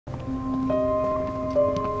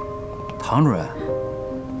唐主任，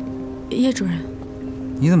叶主任，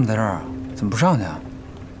你怎么在这儿啊？怎么不上去啊？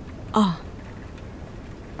哦，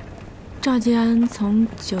赵继安从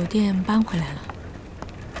酒店搬回来了。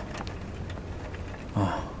哦，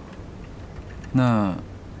那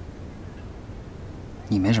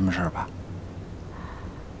你没什么事儿吧？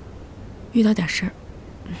遇到点事儿，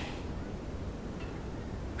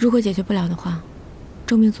如果解决不了的话，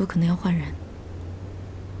周明组可能要换人。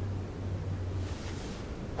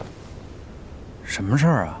什么事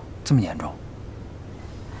儿啊？这么严重？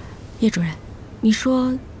叶主任，你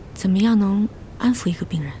说怎么样能安抚一个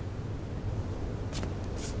病人？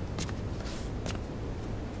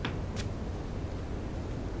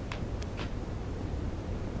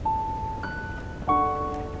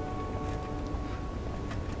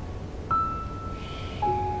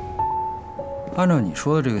按照你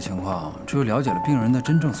说的这个情况，只有了解了病人的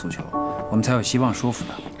真正诉求，我们才有希望说服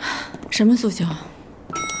他。什么诉求？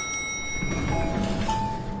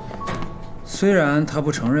虽然他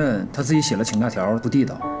不承认他自己写了请假条不地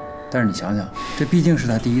道，但是你想想，这毕竟是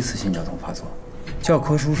他第一次心绞痛发作。教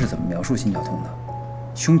科书是怎么描述心绞痛的？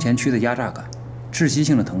胸前区的压榨感，窒息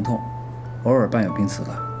性的疼痛，偶尔伴有濒死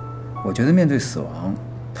感。我觉得面对死亡，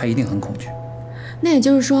他一定很恐惧。那也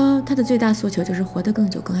就是说，他的最大诉求就是活得更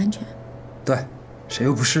久、更安全。对，谁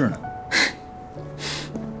又不是呢？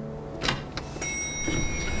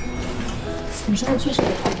你说的确实有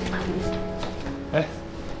道理。哎，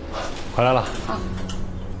回来了。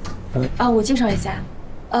我介绍一下，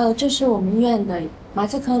这是我们医院的麻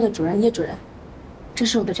醉科的主任叶主任，这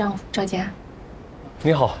是我的丈夫赵家。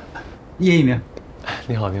你好，叶一鸣。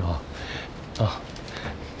你好，你好。啊，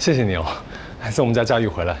谢谢你哦，还在我们家驾驭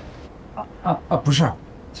回来。不是，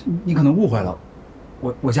你可能误会了，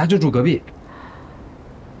我家就住隔壁。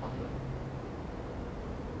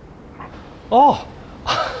哦，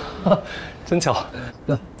真巧。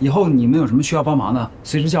对，以后你们有什么需要帮忙的，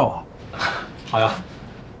随时叫我。好呀。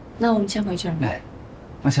那我们先回去了。哎，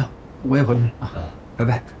那行，我也回去啊，拜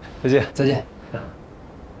拜，再见，再见。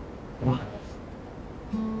哇。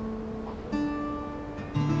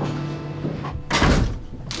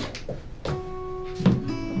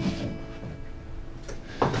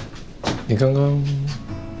你刚刚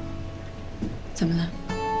怎么了？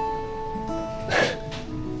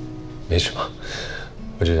没什么，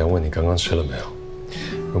我只想问你刚刚吃了没有？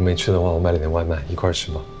如果没吃的话，我买了点外卖，一块儿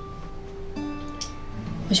吃吧。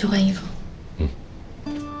我去换衣服。嗯。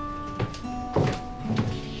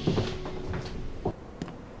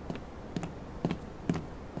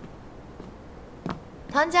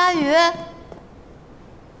唐佳宇，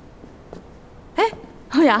哎，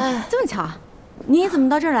欧阳，这么巧，你怎么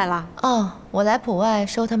到这儿来了？哦，我来普外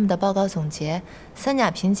收他们的报告总结，三甲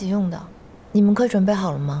评级用的。你们课准备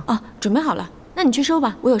好了吗？哦，准备好了。那你去收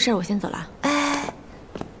吧，我有事儿，我先走了。哎，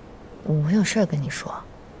我有事儿跟你说。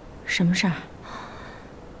什么事儿？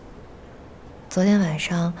昨天晚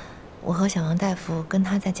上，我和小王大夫跟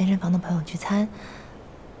他在健身房的朋友聚餐。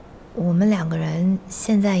我们两个人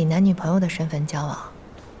现在以男女朋友的身份交往。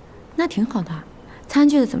那挺好的，餐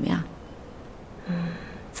聚的怎么样？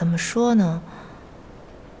怎么说呢？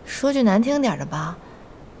说句难听点的吧，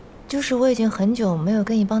就是我已经很久没有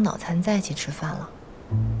跟一帮脑残在一起吃饭了。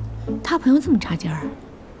他朋友这么差劲儿？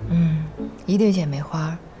一对姐妹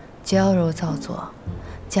花，娇柔造作，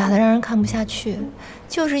假的让人看不下去。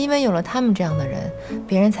就是因为有了他们这样的人，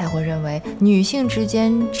别人才会认为女性之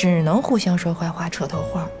间只能互相说坏话、扯头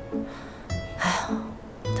话。哎呀，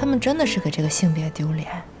他们真的是给这个性别丢脸。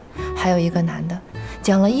还有一个男的，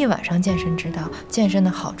讲了一晚上健身之道、健身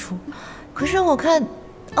的好处，可是我看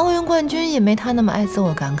奥运冠军也没他那么爱自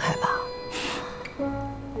我感慨吧。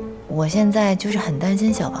我现在就是很担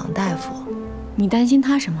心小王大夫。你担心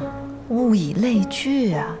他什么？物以类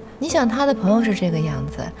聚啊！你想他的朋友是这个样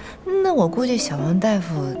子，那我估计小王大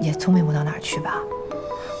夫也聪明不到哪儿去吧。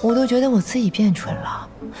我都觉得我自己变蠢了。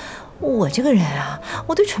我这个人啊，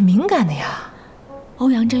我对蠢敏感的呀。欧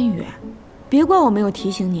阳真宇，别怪我没有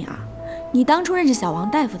提醒你啊！你当初认识小王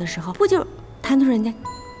大夫的时候，不就贪图人家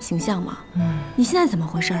形象吗？你现在怎么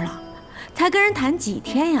回事了？才跟人谈几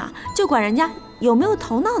天呀，就管人家有没有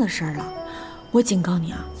头脑的事了？我警告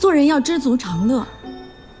你啊，做人要知足常乐。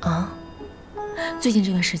啊！最近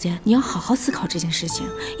这段时间，你要好好思考这件事情。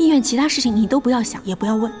医院其他事情你都不要想，也不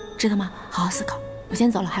要问，知道吗？好好思考。我先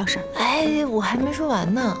走了，还有事儿。哎，我还没说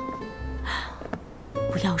完呢。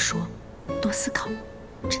不要说，多思考，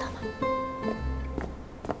知道吗？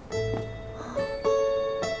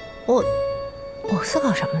我思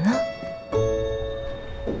考什么呢？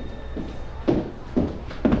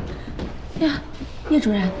呀，叶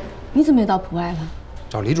主任，你怎么又到普外了？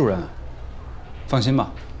找李主任。放心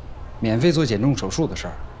吧，免费做减重手术的事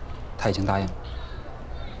儿，他已经答应了。